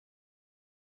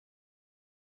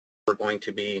we're going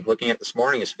to be looking at this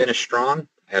morning is Finish Strong,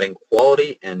 adding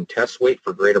quality and test weight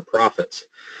for greater profits.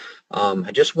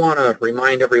 I just want to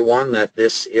remind everyone that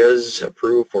this is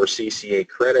approved for CCA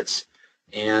credits,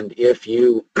 and if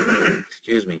you,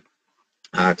 excuse me,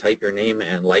 type your name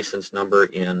and license number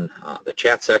in the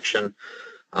chat section,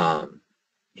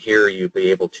 here you'll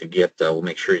be able to get, we'll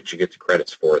make sure that you get the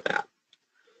credits for that.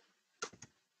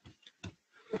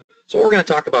 So what we're going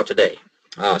to talk about today,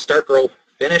 start, grow,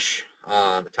 finish.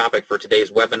 The topic for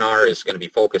today's webinar is going to be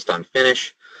focused on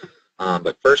finish.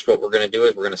 But first what we're going to do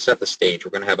is we're going to set the stage.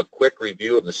 We're going to have a quick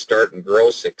review of the start and grow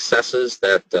successes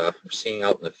that we're seeing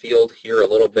out in the field here a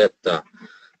little bit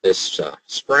this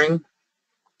spring.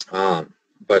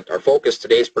 But our focus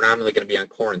today is predominantly going to be on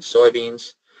corn and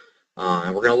soybeans.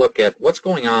 And we're going to look at what's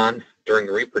going on during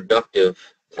reproductive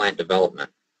plant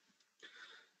development.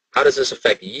 How does this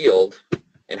affect yield?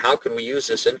 And how can we use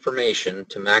this information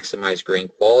to maximize grain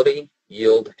quality,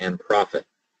 yield, and profit?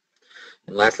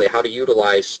 And lastly, how to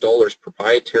utilize Stoller's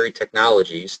proprietary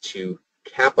technologies to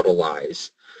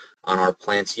capitalize on our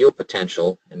plant's yield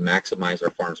potential and maximize our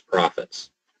farm's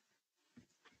profits.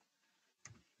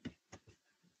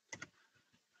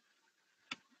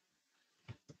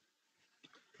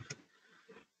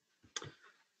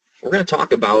 We're going to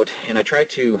talk about, and I try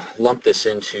to lump this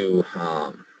into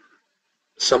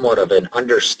somewhat of an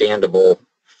understandable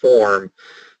form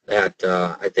that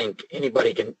I think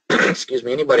anybody can, excuse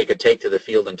me, anybody could take to the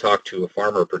field and talk to a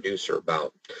farmer or producer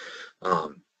about.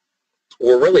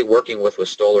 We're really working with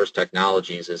Stoller's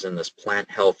technologies is in this plant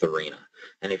health arena.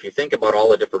 And if you think about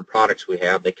all the different products we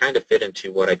have, they kind of fit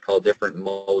into what I'd call different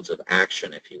modes of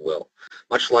action, if you will.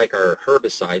 Much like our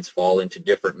herbicides fall into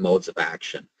different modes of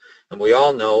action. And we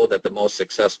all know that the most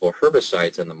successful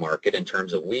herbicides in the market in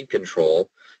terms of weed control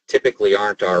typically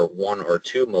aren't our 1 or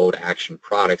 2 mode action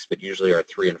products, but usually our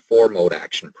 3 and 4 mode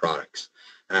action products.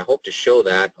 And I hope to show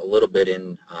that a little bit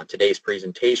in today's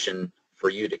presentation for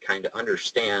you to kind of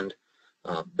understand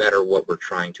better what we're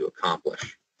trying to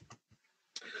accomplish.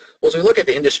 Well, as we look at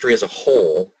the industry as a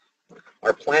whole,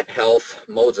 our plant health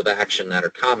modes of action that are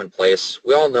commonplace,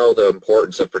 we all know the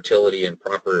importance of fertility and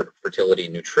proper fertility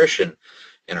nutrition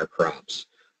in our crops.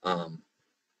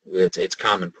 It's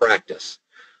common practice.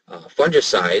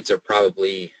 Fungicides are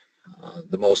probably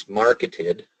the most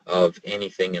marketed of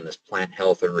anything in this plant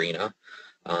health arena.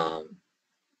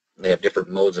 They have different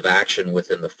modes of action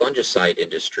within the fungicide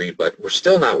industry, but we're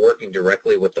still not working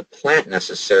directly with the plant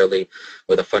necessarily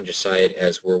with a fungicide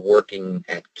as we're working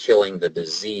at killing the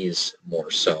disease more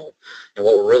so. And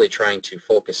what we're really trying to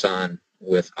focus on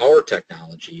with our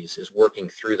technologies is working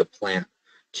through the plant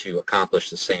to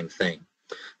accomplish the same thing.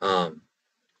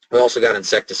 We also got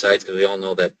insecticides because we all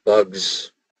know that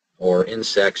bugs or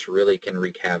insects really can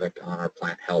wreak havoc on our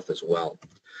plant health as well.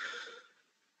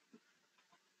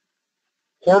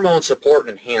 Hormone support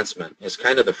and enhancement is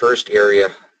kind of the first area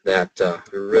that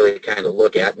we really kind of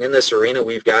look at. And in this arena,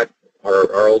 we've got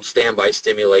our old standby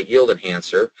Stimulate Yield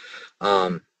Enhancer,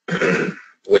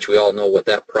 which we all know what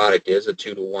that product is, a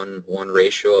 2-to-1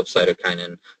 ratio of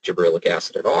cytokinin, gibberellic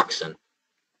acid, and auxin.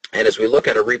 And as we look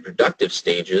at our reproductive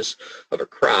stages of a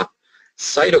crop,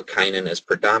 cytokinin is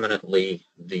predominantly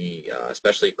the,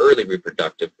 especially early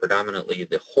reproductive, predominantly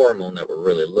the hormone that we're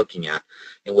really looking at.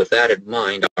 And with that in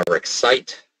mind, our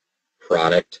Excite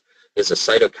product is a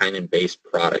cytokinin-based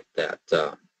product that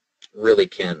really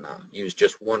can use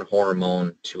just one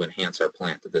hormone to enhance our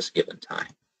plant at this given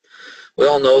time. We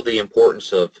all know the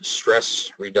importance of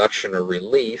stress reduction or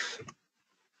relief.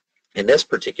 In this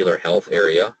particular health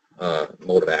area,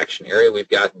 mode of action area, we've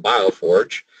got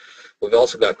Bioforge. We've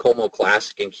also got Como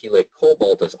Classic and Chelate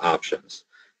Cobalt as options.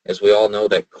 As we all know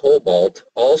that cobalt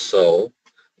also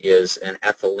is an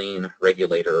ethylene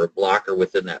regulator or blocker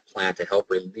within that plant to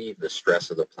help relieve the stress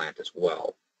of the plant as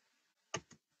well.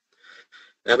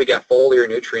 Then we got foliar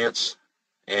nutrients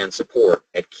and support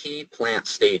at key plant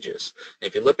stages. And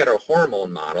if you look at our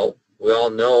hormone model, we all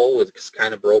know it's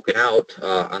kind of broken out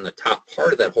on the top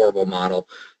part of that hormone model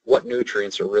what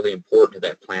nutrients are really important to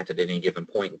that plant at any given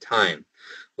point in time.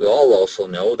 We all also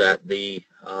know that the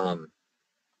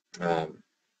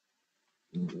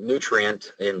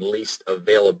nutrient in least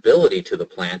availability to the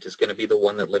plant is going to be the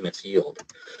one that limits yield.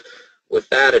 With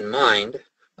that in mind,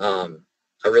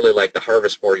 I really like the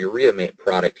Harvest More Urea Mate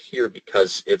product here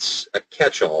because it's a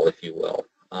catch-all, if you will.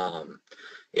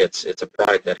 It's a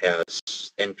product that has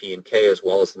NP and K as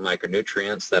well as the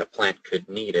micronutrients that a plant could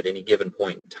need at any given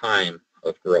point in time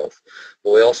of growth.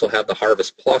 But we also have the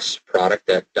Harvest Plus product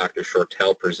that Dr.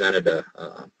 Shortell presented a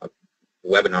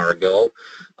webinar ago.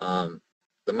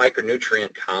 the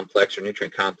micronutrient complex or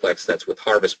nutrient complex that's with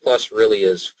Harvest Plus really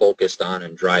is focused on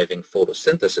and driving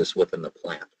photosynthesis within the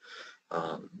plant,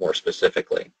 more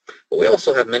specifically. But we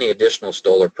also have many additional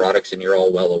Stoller products, and you're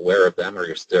all well aware of them, or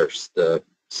there's the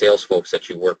sales folks that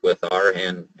you work with are,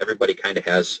 and everybody kind of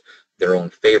has their own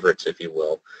favorites, if you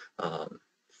will,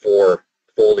 for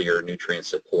foliar nutrient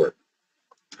support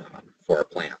for our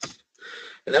plants.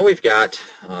 And then we've got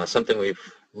something we've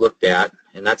looked at,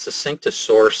 and that's the sink to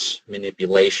source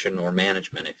manipulation or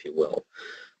management, if you will.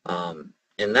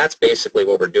 And that's basically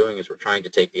what we're doing is we're trying to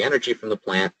take the energy from the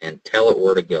plant and tell it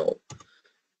where to go.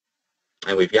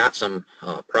 And we've got some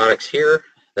products here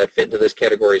that fit into this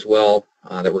category as well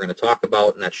that we're going to talk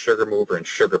about, and that's Sugar Mover and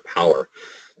Sugar Power.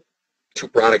 Two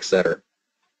products that are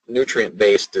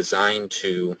nutrient-based, designed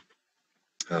to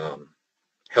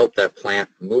help that plant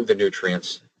move the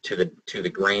nutrients to the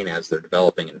grain as they're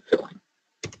developing and filling.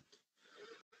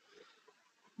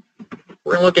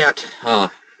 We're going to look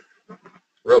at,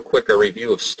 real quick, a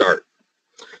review of START.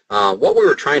 What we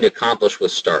were trying to accomplish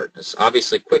with START is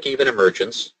obviously quick, even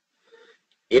emergence,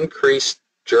 increased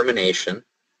germination,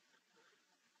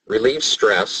 relieve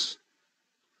stress,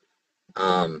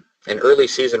 and early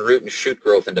season root and shoot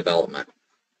growth and development.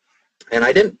 And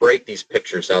I didn't break these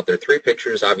pictures out. There are three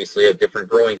pictures, obviously, of different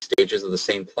growing stages of the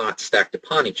same plot stacked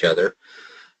upon each other.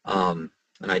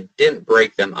 And I didn't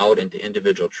break them out into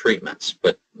individual treatments,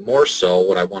 but more so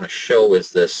what I want to show is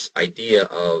this idea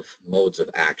of modes of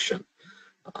action.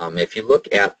 If you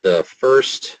look at the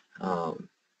first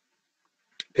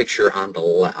picture on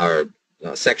the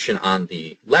section on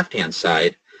the left-hand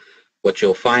side, what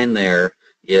you'll find there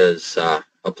is a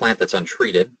plant that's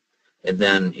untreated, and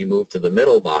then you move to the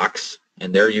middle box,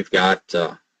 and there you've got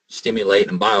Stimulate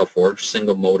and Bioforge,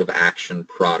 single mode of action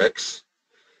products.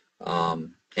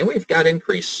 And we've got an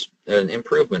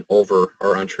improvement over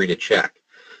our untreated check.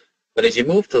 But as you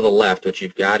move to the left, what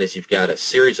you've got is you've got a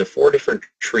series of 4 different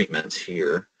treatments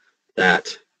here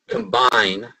that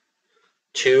combine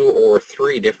 2 or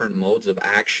 3 different modes of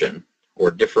action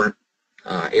or different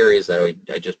areas that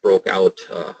I just broke out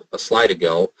a slide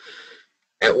ago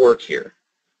at work here.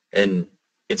 And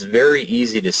it's very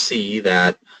easy to see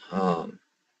that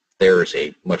there's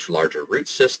a much larger root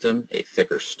system, a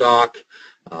thicker stalk,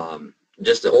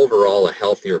 just overall a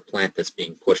healthier plant that's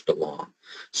being pushed along.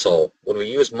 So when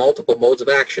we use multiple modes of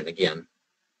action, again,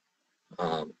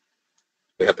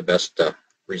 we have the best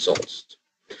results.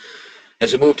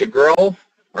 As we move to grow,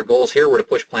 our goals here were to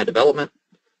push plant development,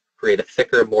 create a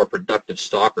thicker, more productive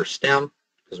stalk or stem,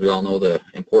 because we all know the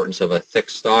importance of a thick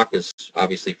stalk is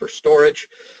obviously for storage,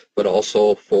 but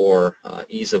also for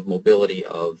ease of mobility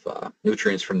of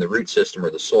nutrients from the root system or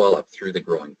the soil up through the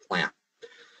growing plant.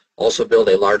 Also build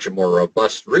a larger, more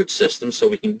robust root system so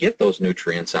we can get those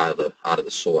nutrients out of the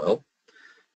soil,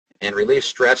 and relieve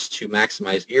stress to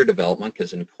maximize ear development,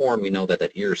 because in corn we know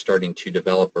that ear is starting to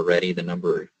develop already, the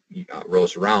number of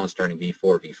rows around starting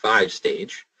V4, V5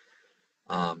 stage,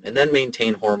 and then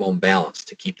maintain hormone balance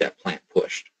to keep that plant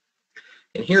pushed.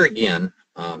 And here again,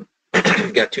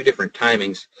 we've got 2 different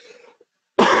timings,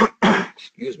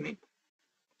 excuse me,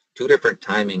 2 different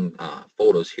timing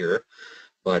photos here,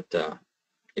 but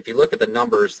if you look at the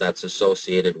numbers that's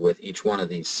associated with each one of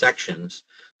these sections,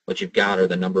 what you've got are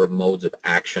the number of modes of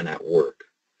action at work.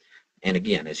 And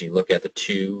again, as you look at the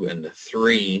 2 and the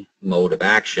 3 mode of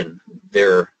action,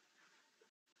 they're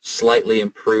slightly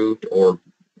improved or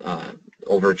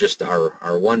over just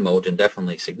our 1 mode, and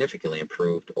definitely significantly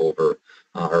improved over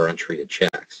our untreated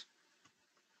checks.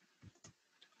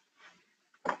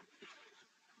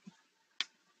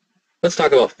 Let's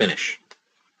talk about finish.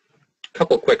 A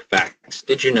couple quick facts.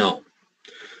 Did you know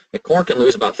that corn can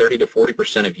lose about 30 to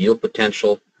 40% of yield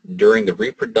potential during the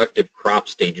reproductive crop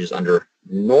stages under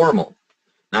normal,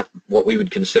 not what we would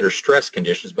consider stress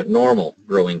conditions, but normal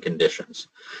growing conditions?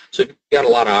 So you've got a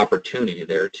lot of opportunity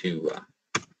there to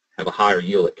have a higher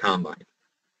yield at combine.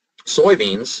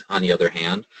 Soybeans, on the other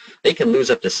hand, they can lose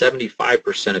up to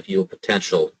 75% of yield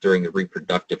potential during the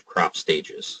reproductive crop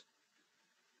stages.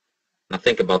 Now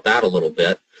think about that a little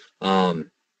bit.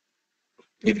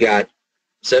 You've got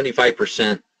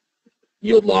 75%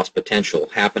 yield loss potential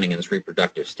happening in this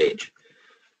reproductive stage.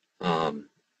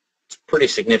 It's pretty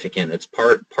significant. It's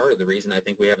part of the reason I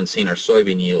think we haven't seen our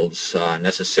soybean yields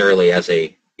necessarily as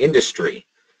a industry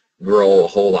grow a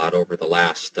whole lot over the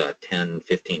last 10,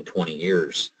 15, 20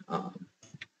 years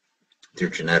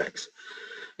through genetics.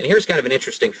 And here's kind of an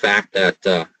interesting fact that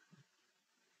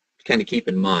kind of keep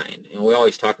in mind. You know, we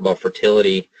always talk about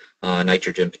fertility,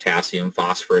 nitrogen, potassium,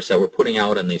 phosphorus that we're putting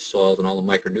out in these soils and all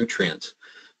the micronutrients.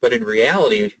 But in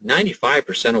reality,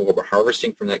 95% of what we're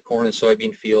harvesting from that corn and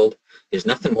soybean field is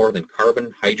nothing more than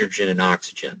carbon, hydrogen, and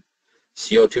oxygen.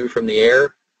 CO2 from the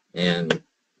air and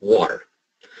water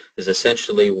is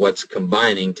essentially what's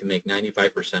combining to make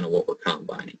 95% of what we're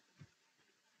combining.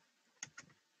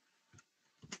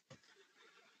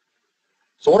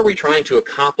 So what are we trying to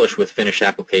accomplish with finished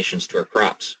applications to our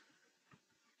crops?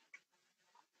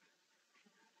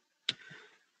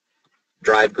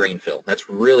 Drive grain fill. That's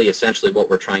really essentially what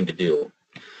we're trying to do.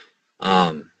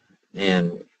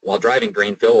 And while driving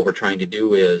grain fill, what we're trying to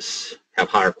do is have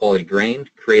higher quality grain,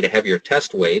 create a heavier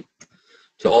test weight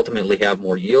to ultimately have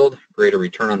more yield, greater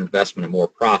return on investment, and more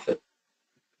profit.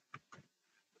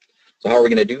 So how are we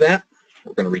going to do that?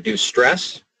 We're going to reduce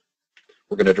stress.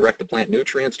 We're going to direct the plant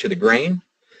nutrients to the grain.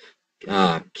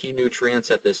 Key nutrients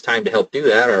at this time to help do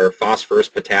that are phosphorus,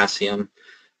 potassium,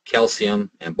 calcium,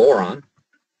 and boron.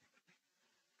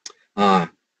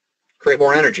 Create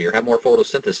more energy or have more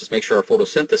photosynthesis. Make sure our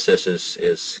photosynthesis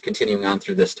is continuing on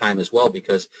through this time as well,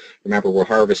 because remember, we're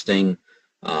harvesting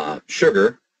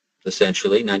sugar,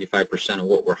 essentially 95% of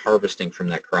what we're harvesting from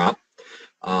that crop.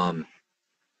 And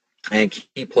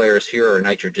key players here are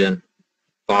nitrogen,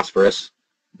 phosphorus,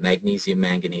 magnesium,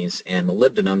 manganese, and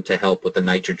molybdenum to help with the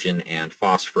nitrogen and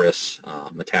phosphorus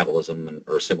metabolism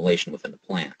or assimilation within the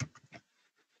plant.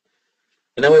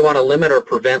 And then we want to limit or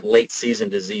prevent late season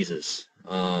diseases.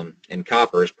 And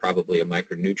copper is probably a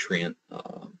micronutrient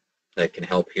that can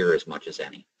help here as much as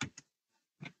any.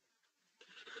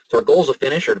 So our goals of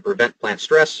finish are to prevent plant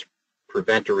stress,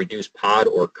 prevent or reduce pod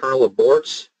or kernel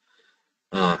aborts,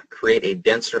 create a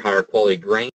denser, higher quality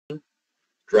grain,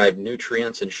 drive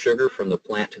nutrients and sugar from the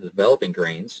plant to the developing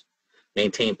grains,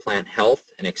 maintain plant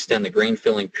health, and extend the grain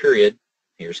filling period,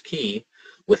 here's key,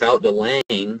 without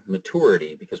delaying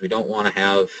maturity, because we don't want to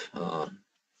have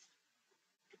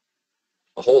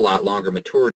a whole lot longer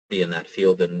maturity in that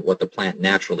field than what the plant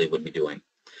naturally would be doing.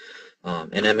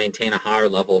 And then maintain a higher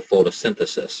level of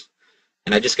photosynthesis.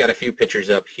 And I just got a few pictures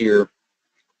up here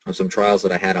of some trials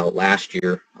that I had out last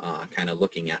year kind of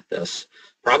looking at this.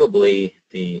 Probably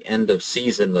the end of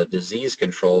season, the disease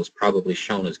control is probably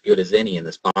shown as good as any in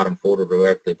this bottom photo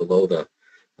directly below the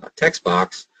text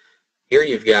box. Here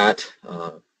you've got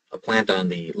a plant on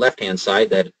the left-hand side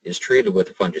that is treated with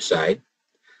a fungicide,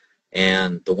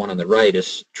 and the one on the right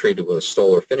is treated with a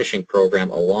Stoller finishing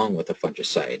program along with a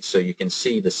fungicide. So you can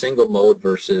see the single mode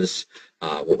versus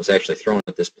what was actually thrown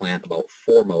at this plant, about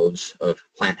 4 modes of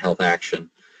plant health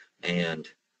action, and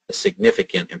a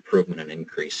significant improvement and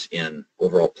increase in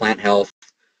overall plant health,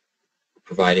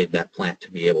 provided that plant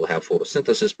to be able to have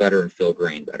photosynthesis better and fill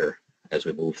grain better as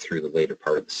we move through the later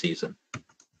part of the season.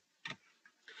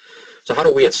 So how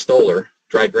do we at Stoller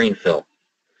drive grain fill?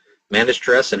 Manage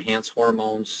stress, enhance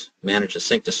hormones, manage the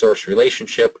sink to source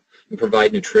relationship, and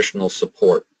provide nutritional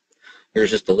support. Here's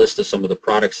just a list of some of the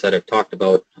products that I've talked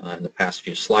about in the past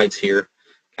few slides here,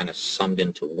 kind of summed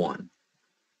into one.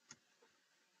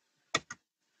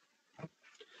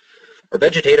 Our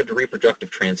vegetative to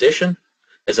reproductive transition.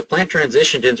 As a plant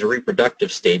transitioned into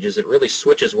reproductive stages, it really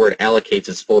switches where it allocates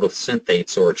its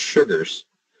photosynthate or its sugars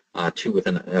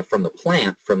from the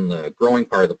plant, from the growing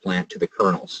part of the plant to the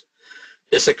kernels.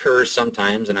 This occurs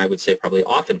sometimes, and I would say probably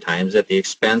oftentimes, at the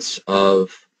expense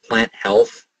of plant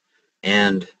health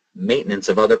and maintenance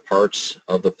of other parts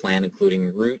of the plant,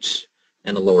 including roots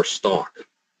and the lower stalk.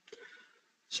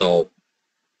 So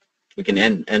we can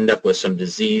end up with some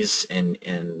disease and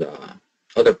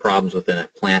other problems within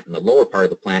that plant in the lower part of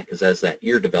the plant, because as that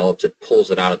ear develops, it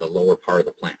pulls it out of the lower part of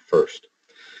the plant first.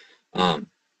 And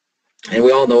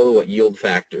we all know what yield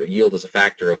is a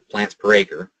factor of plants per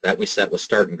acre that we set with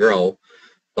Start and Grow,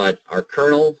 but our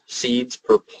kernel seeds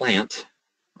per plant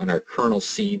and our kernel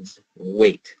seeds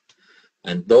weight,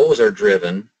 and those are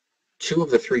driven, 2 of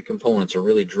the 3 components are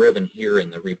really driven here in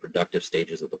the reproductive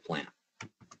stages of the plant.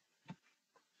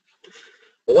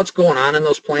 Well, what's going on in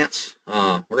those plants?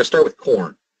 We're going to start with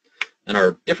corn and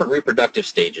our different reproductive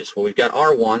stages. Well, we've got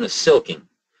R1 is silking.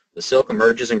 The silk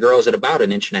emerges and grows at about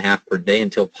 1.5 inches per day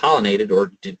until pollinated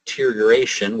or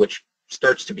deterioration, which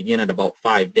starts to begin at about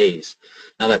 5 days.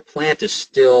 Now that plant is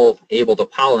still able to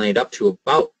pollinate up to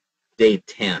about day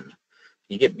 10.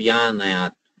 You get beyond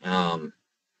that,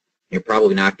 you're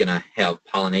probably not going to have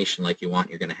pollination like you want.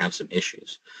 You're going to have some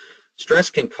issues. Stress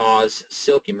can cause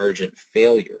silk emergent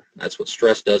failure. That's what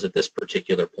stress does at this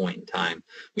particular point in time.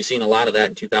 We've seen a lot of that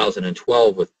in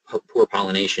 2012 with poor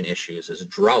pollination issues, as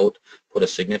drought put a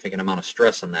significant amount of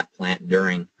stress on that plant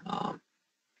during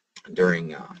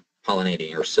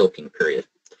pollinating or silking period.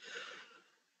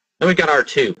 Then we've got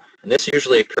R2, and this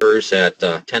usually occurs at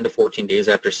 10 to 14 days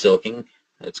after silking.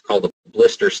 It's called the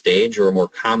blister stage, or more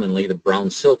commonly the brown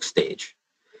silk stage.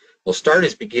 Well, starch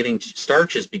is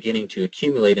beginning to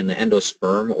accumulate in the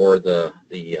endosperm, or the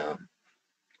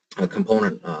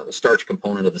starch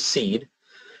component of the seed,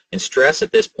 and stress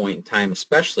at this point in time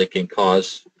especially can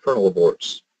cause kernel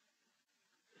aborts.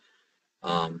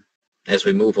 As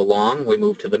we move along, we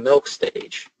move to the milk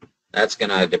stage. That's going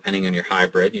to, depending on your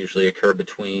hybrid, usually occur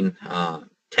between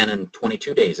 10 and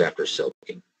 22 days after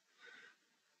silking.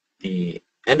 The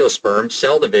endosperm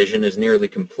cell division is nearly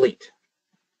complete.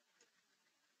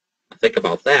 Think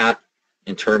about that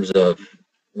in terms of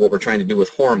what we're trying to do with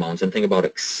hormones, and think about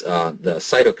the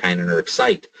cytokinin, or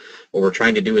excite. What we're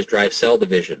trying to do is drive cell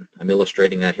division. I'm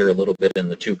illustrating that here a little bit in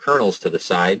the two kernels to the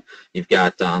side. You've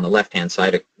got on the left-hand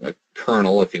side a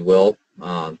kernel, if you will.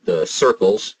 The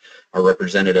circles are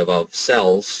representative of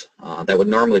cells that would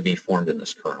normally be formed in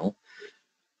this kernel.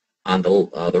 On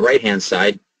the right-hand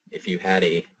side, if you had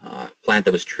a plant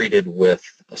that was treated with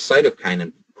a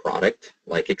cytokinin product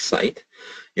like excite,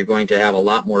 you're going to have a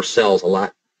lot more cells, a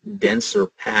lot denser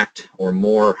packed, or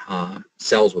more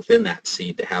cells within that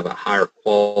seed to have a higher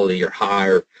quality or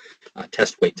higher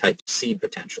test weight type seed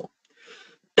potential.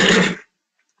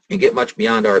 You get much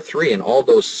beyond R3, and all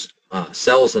those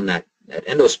cells in that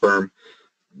endosperm,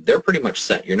 they're pretty much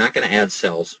set. You're not going to add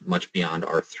cells much beyond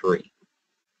R3.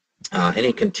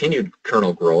 Any continued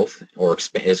kernel growth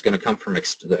is going to come from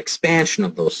the expansion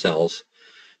of those cells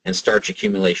and starch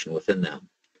accumulation within them.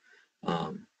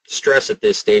 Stress at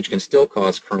this stage can still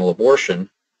cause kernel abortion,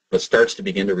 but starts to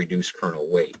begin to reduce kernel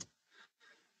weight.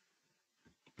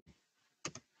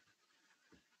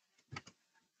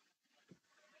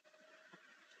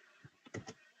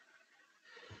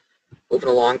 Moving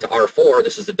along to R4,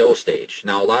 this is the dough stage.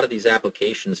 Now, a lot of these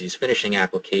applications, these finishing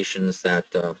applications that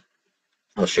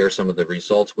I'll share some of the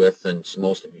results with, and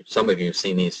some of you have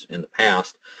seen these in the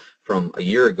past from a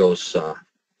year ago's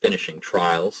finishing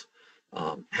trials,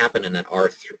 happened in that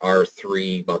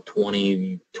R3 about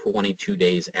 22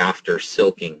 days after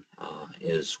silking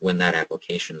is when that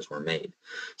applications were made.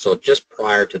 So just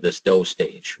prior to this dough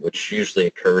stage, which usually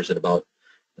occurs at about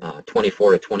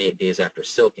 24 to 28 days after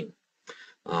silking.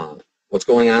 What's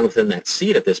going on within that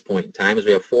seed at this point in time is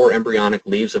we have 4 embryonic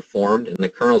leaves have formed, and the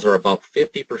kernels are about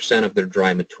 50% of their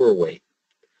dry mature weight.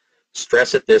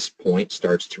 Stress at this point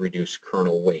starts to reduce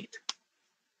kernel weight.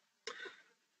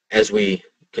 As we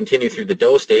continue through the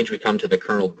dough stage, we come to the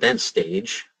kernel dense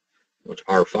stage, which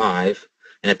R5,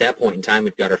 and at that point in time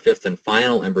we've got our 5th and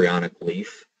final embryonic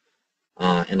leaf,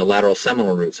 and the lateral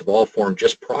seminal roots have all formed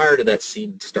just prior to that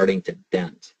seed starting to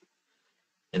dent.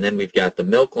 And then we've got the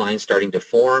milk line starting to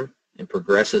form and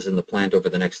progresses in the plant over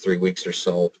the next 3 weeks or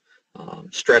so.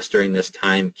 Stress during this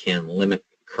time can limit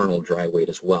kernel dry weight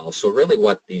as well. So really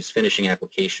what these finishing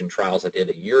application trials I did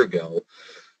a year ago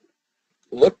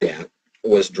looked at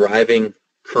was driving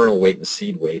kernel weight and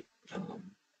seed weight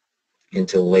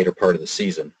into the later part of the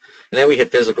season. And then we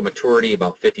hit physical maturity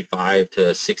about 55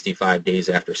 to 65 days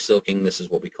after silking. This is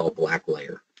what we call black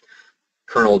layer.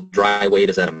 Kernel dry weight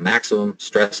is at a maximum.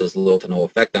 Stress has little to no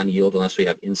effect on yield unless we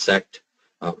have insect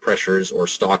pressures or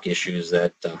stalk issues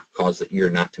that cause the ear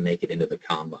not to make it into the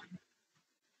combine.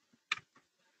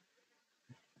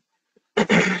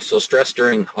 So stress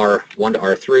during R1 to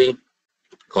R3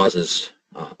 causes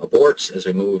aborts. As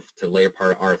we move to the later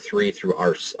part of R3 through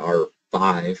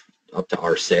R5 up to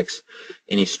R6,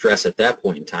 any stress at that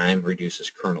point in time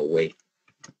reduces kernel weight.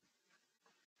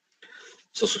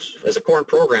 So as a corn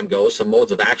program goes, some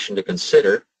modes of action to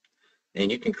consider, and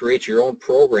you can create your own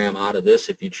program out of this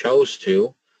if you chose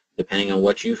to, depending on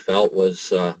what you felt was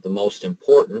the most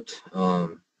important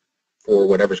for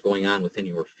whatever's going on within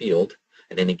your field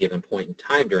at any given point in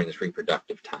time during this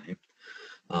reproductive time.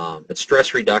 But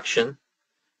stress reduction,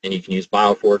 and you can use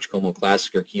Bioforge, Como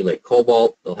Classic, or Chelate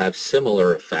Cobalt. They'll have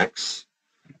similar effects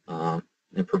and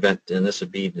this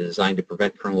would be designed to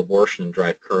prevent kernel abortion and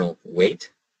drive kernel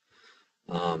weight.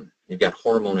 You've got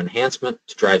hormone enhancement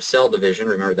to drive cell division.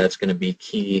 Remember, that's going to be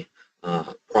key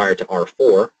prior to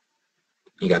R4.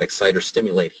 You got excite or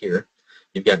stimulate here.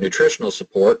 You've got nutritional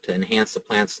support to enhance the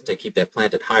plants, to keep that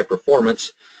plant at high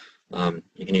performance.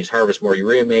 You can use Harvest More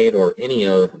Urea Mate or any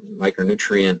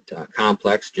micronutrient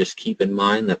complex. Just keep in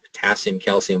mind that potassium,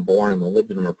 calcium, boron, and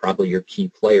molybdenum are probably your key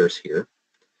players here.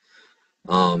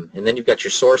 And then you've got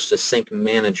your source to sink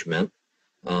management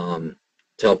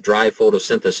to help drive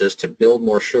photosynthesis, to build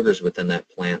more sugars within that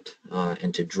plant,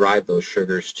 and to drive those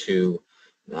sugars to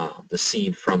the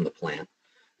seed from the plant.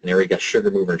 And there you got sugar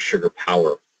mover and sugar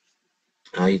power.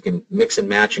 You can mix and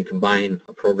match and combine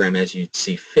a program as you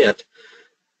see fit,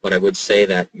 but I would say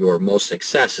that your most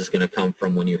success is going to come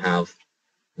from when you have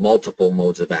multiple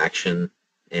modes of action.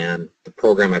 And the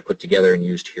program I put together and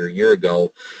used here a year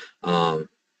ago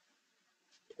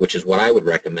which is what I would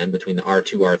recommend between the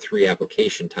R2, R3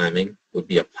 application timing, would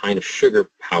be a pint of sugar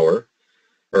power,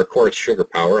 or a quart sugar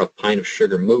power, a pint of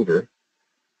sugar mover.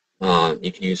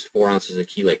 You can use 4 ounces of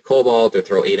chelate cobalt or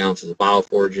throw 8 ounces of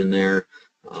bioforge in there.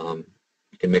 You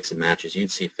can mix and match as you'd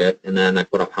see fit. And then I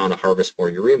put a pound of Harvest 4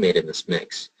 urea mate in this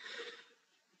mix.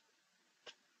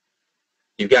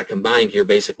 You've got combined here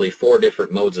basically 4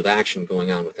 different modes of action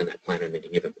going on within that plant at any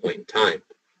given point in time.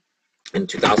 In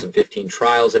 2015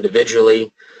 trials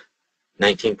individually,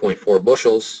 19.4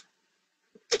 bushels,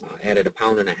 added a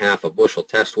pound and a half of bushel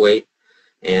test weight,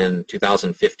 and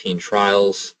 2015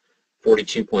 trials,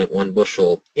 42.1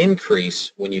 bushel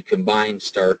increase when you combine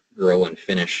start, grow, and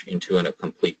finish into a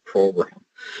complete program.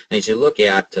 And as you look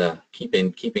at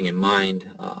keeping in mind,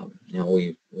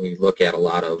 we look at a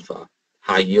lot of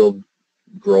high yield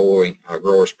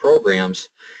growers programs,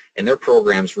 and their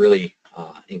programs really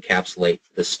encapsulate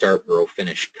the start, grow,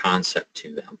 finish concept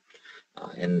to them,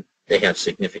 and they have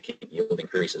significant yield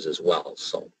increases as well.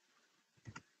 So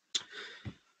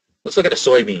let's look at the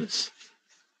soybeans.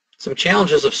 Some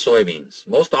challenges of soybeans.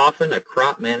 Most often, the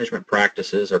crop management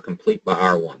practices are complete by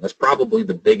R1. That's probably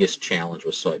the biggest challenge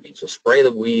with soybeans. So spray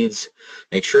the weeds,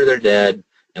 make sure they're dead,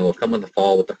 and we'll come in the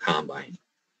fall with the combine.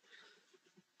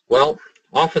 Well,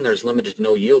 often there's limited to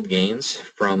no yield gains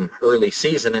from early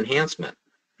season enhancement.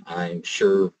 I'm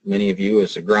sure many of you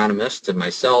as agronomists, and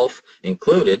myself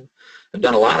included, have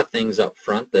done a lot of things up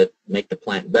front that make the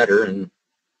plant better and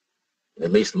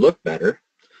at least look better.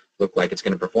 Look like it's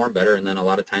going to perform better, and then a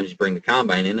lot of times you bring the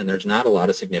combine in and there's not a lot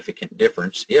of significant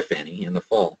difference, if any, in the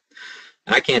fall.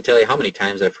 And I can't tell you how many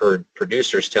times I've heard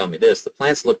producers tell me this: the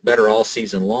plants look better all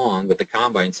season long, but the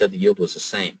combine said the yield was the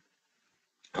same.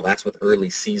 Well, that's with early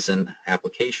season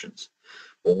applications.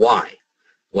 Well, why?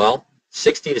 Well,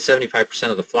 60 to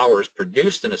 75% of the flowers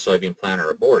produced in a soybean plant are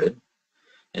aborted,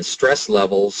 and stress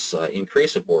levels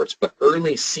increase aborts, but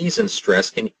early season stress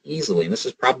can easily, and this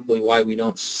is probably why we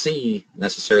don't see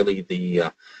necessarily the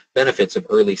benefits of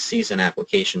early season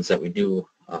applications that we do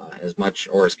as much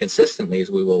or as consistently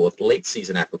as we will with late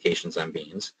season applications on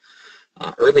beans.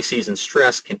 Early season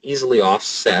stress can easily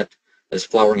offset as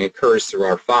flowering occurs through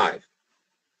R5.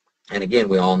 And again,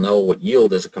 we all know what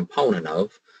yield is a component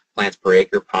of: plants per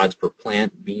acre, pods per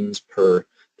plant, beans per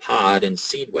pod, and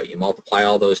seed weight. You multiply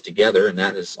all those together, and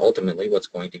that is ultimately what's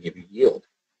going to give you yield.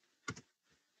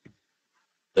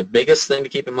 The biggest thing to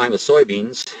keep in mind with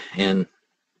soybeans, and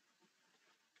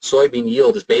soybean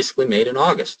yield is basically made in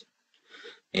August.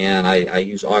 And I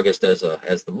use August as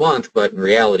the month, but in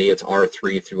reality it's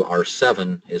R3 through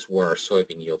R7 is where our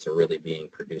soybean yields are really being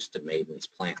produced and made in these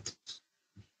plants.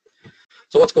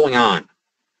 So what's going on?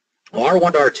 Well,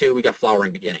 R1 to R2, we got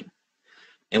flowering beginning.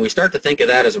 And we start to think of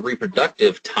that as a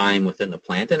reproductive time within the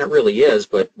plant, and it really is,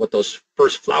 but what those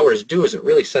first flowers do is it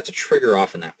really sets a trigger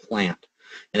off in that plant.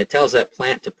 And it tells that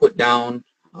plant to put down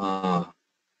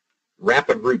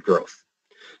rapid root growth,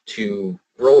 to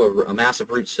grow a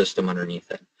massive root system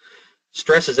underneath it.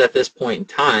 Stresses at this point in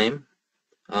time,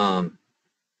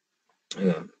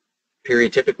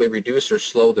 period typically reduce or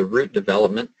slow the root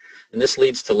development, and this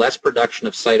leads to less production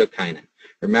of cytokinin.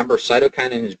 Remember,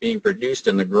 cytokinin is being produced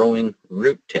in the growing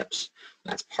root tips.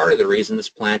 That's part of the reason this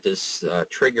plant is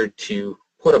triggered to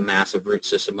put a massive root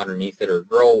system underneath it or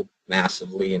grow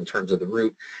massively in terms of the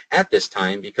root at this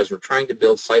time, because we're trying to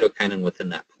build cytokinin within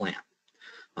that plant.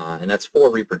 And that's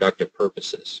for reproductive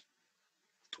purposes.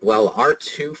 Well,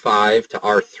 R25 to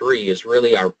R3 is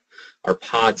really our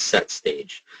pod set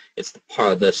stage. It's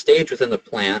the stage within the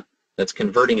plant that's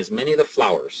converting as many of the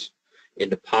flowers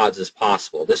into pods as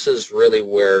possible. This is really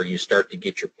where you start to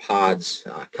get your pods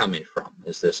coming from,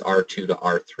 is this R2 to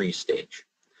R3 stage.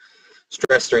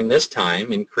 Stress during this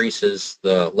time increases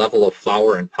the level of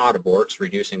flower and pod aborts,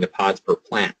 reducing the pods per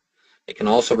plant. It can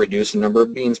also reduce the number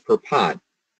of beans per pod.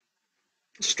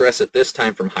 Stress at this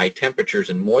time from high temperatures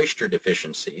and moisture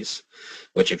deficiencies,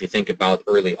 which if you think about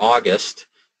early August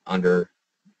under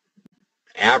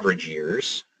average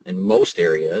years in most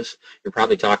areas, you're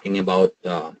probably talking about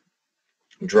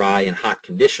dry and hot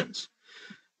conditions.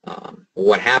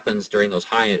 What happens during those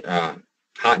hot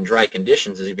and dry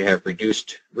conditions is you have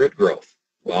reduced root growth.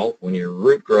 Well, when your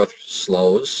root growth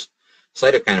slows,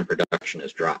 cytokinin production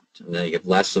is dropped, and then you have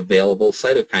less available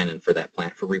cytokinin for that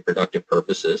plant for reproductive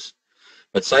purposes.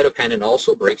 But cytokinin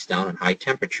also breaks down in high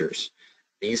temperatures.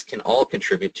 These can all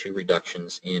contribute to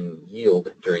reductions in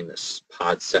yield during this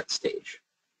pod set stage.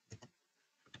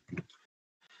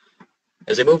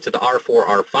 As I move to the R4,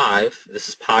 R5, this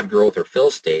is pod growth or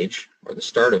fill stage, or the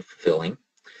start of filling.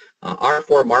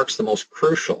 R4 marks the most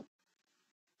crucial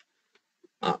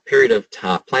period of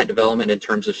plant development in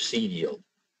terms of seed yield.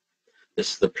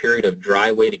 This is the period of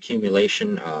dry weight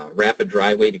accumulation, rapid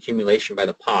dry weight accumulation by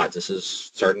the pods. This is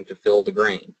starting to fill the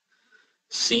grain.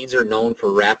 Seeds are known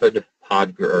for rapid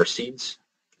pod or seeds.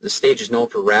 This stage is known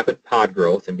for rapid pod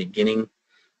growth and beginning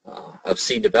of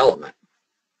seed development.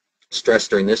 Stress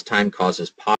during this time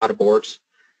causes pod aborts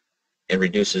and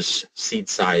reduces seed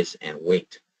size and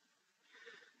weight.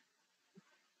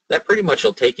 That pretty much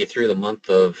will take you through the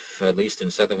month of, at least in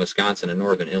southern Wisconsin and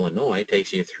northern Illinois,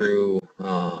 takes you through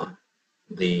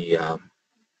the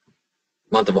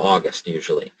month of August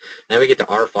usually. Then we get to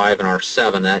R5 and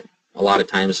R7. That a lot of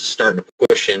times is starting to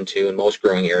push into, in most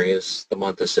growing areas, the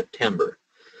month of September.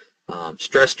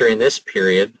 Stress during this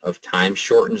period of time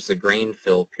shortens the grain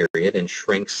fill period and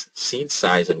shrinks seed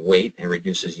size and weight and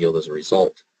reduces yield as a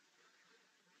result.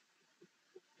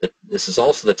 This is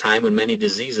also the time when many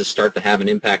diseases start to have an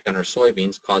impact on our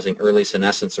soybeans, causing early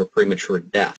senescence or premature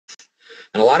death.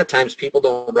 And a lot of times people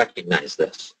don't recognize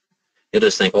this. You'll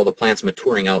just think, oh, the plant's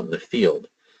maturing out in the field.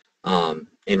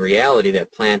 In reality,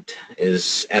 that plant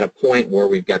is at a point where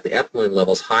we've got the effluent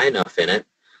levels high enough in it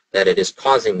that it is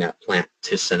causing that plant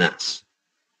to senesce.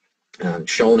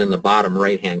 Shown in the bottom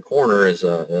right-hand corner is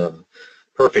a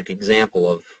perfect example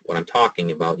of what I'm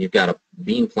talking about. You've got a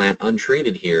bean plant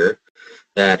untreated here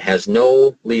that has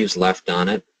no leaves left on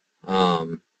it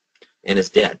and is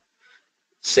dead.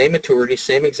 Same maturity,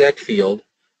 same exact field.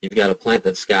 You've got a plant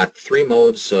that's got 3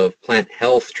 modes of plant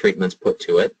health treatments put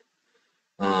to it,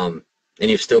 and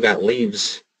you've still got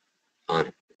leaves on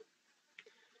it.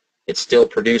 It's still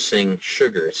producing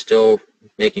sugar, it's still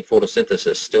making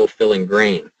photosynthesis, still filling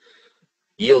grain.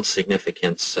 Yield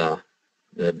significance, or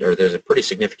there's a pretty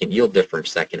significant yield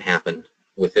difference that can happen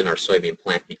within our soybean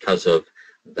plant because of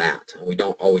that. We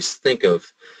don't always think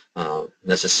of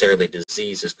necessarily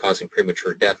disease as causing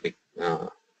premature death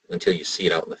until you see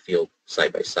it out in the field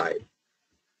side by side.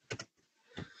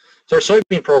 So our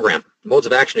soybean program, modes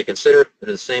of action to consider,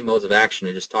 they're the same modes of action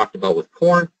I just talked about with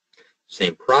corn,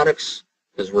 same products,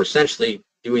 because we're essentially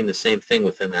doing the same thing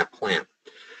within that plant.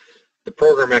 The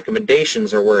program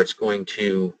recommendations are where it's going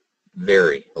to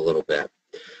vary a little bit.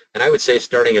 And I would say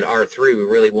starting at R3, we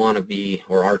really want to be,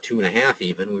 or R2.5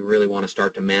 even, we really want to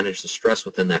start to manage the stress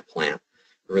within that plant.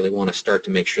 We really want to start to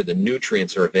make sure the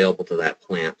nutrients are available to that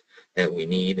plant that we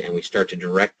need, and we start to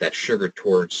direct that sugar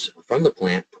towards, from the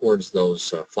plant towards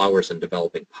those flowers and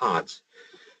developing pods.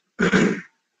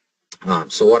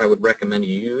 So what I would recommend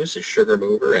you use is sugar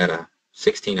mover at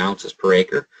 16 ounces per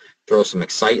acre. Throw some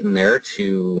excite in there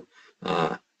to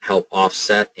help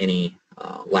offset any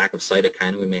lack of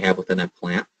cytokine we may have within that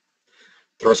plant.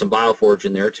 Throw some bioforage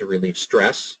in there to relieve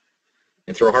stress,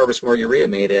 and throw harvest more urea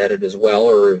mate at it as well,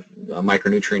 or a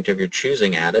micronutrient of your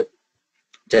choosing at it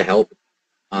to help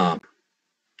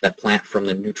that plant from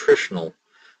the nutritional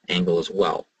angle as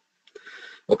well.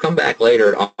 We'll come back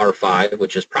later at R5,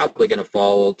 which is probably going to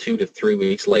fall 2 to 3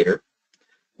 weeks later,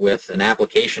 with an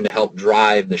application to help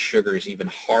drive the sugars even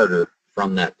harder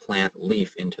from that plant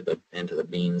leaf into the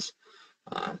beans,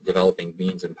 developing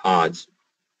beans and pods.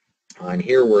 And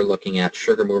here we're looking at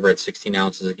sugar mover at 16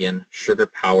 ounces again, sugar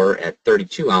power at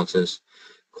 32 ounces,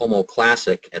 Como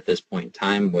Classic at this point in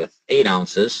time with 8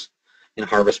 ounces, and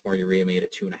harvest more urea made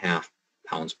at 2.5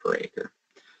 pounds per acre.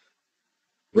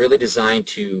 Really designed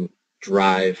to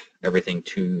drive everything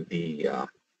to the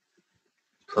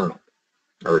kernel,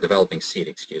 or developing seed,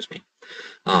 excuse me.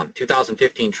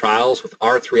 2015 trials with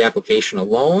R3 application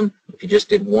alone, if you just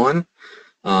did one,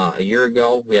 a year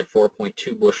ago we had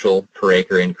 4.2 bushel per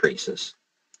acre increases.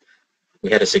 We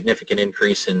had a significant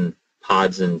increase in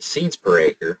pods and seeds per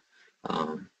acre,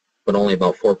 but only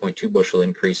about 4.2 bushel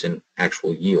increase in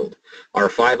actual yield.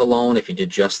 R5 alone, if you did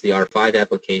just the R5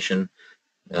 application,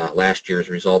 last year's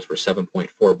results were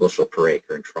 7.4 bushel per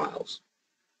acre in trials.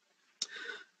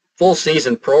 Full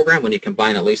season program, when you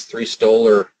combine at least 3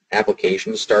 Stoller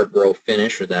applications, start, grow,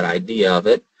 finish, or that idea of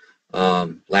it.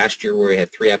 Last year where we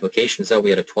had 3 applications out, we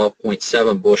had a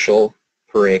 12.7 bushel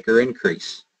per acre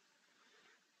increase.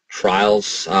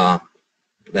 Trials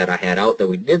that I had out that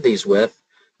we did these with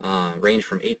range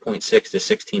from 8.6 to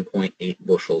 16.8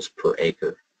 bushels per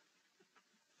acre.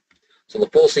 So the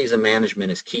full season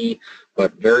management is key,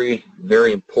 but very,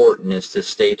 very important is to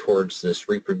stay towards this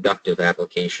reproductive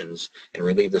applications and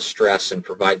relieve the stress and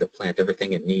provide the plant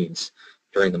everything it needs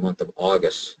during the month of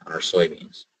August on our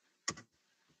soybeans.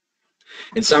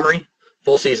 In summary,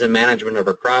 full season management of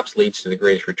our crops leads to the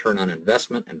greatest return on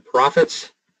investment and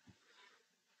profits.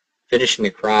 Finishing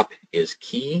the crop is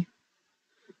key.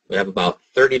 We have about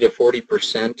 30 to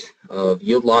 40% of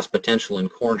yield loss potential in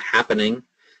corn happening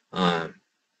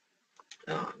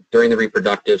during the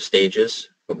reproductive stages,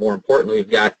 but more importantly,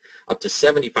 we've got up to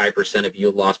 75% of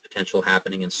yield loss potential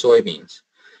happening in soybeans.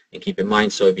 And keep in mind,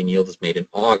 soybean yield is made in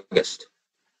August.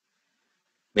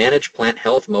 Manage plant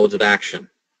health modes of action.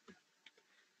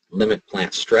 Limit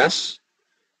plant stress.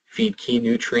 Feed key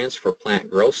nutrients for plant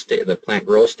growth the plant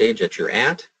growth stage that you're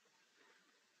at.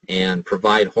 And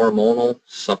provide hormonal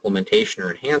supplementation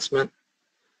or enhancement.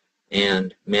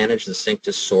 And manage the sink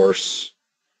to source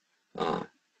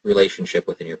relationship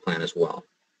within your plant as well.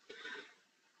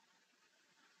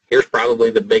 Here's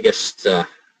probably the biggest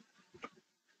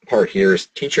part here is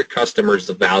teach your customers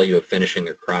the value of finishing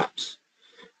their crops.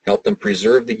 Help them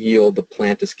preserve the yield the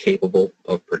plant is capable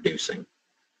of producing.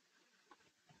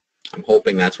 I'm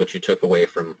hoping that's what you took away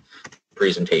from the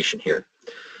presentation here.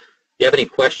 If you have any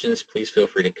questions, please feel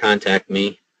free to contact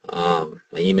me. My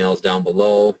email is down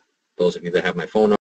below. Those of you that have my phone number,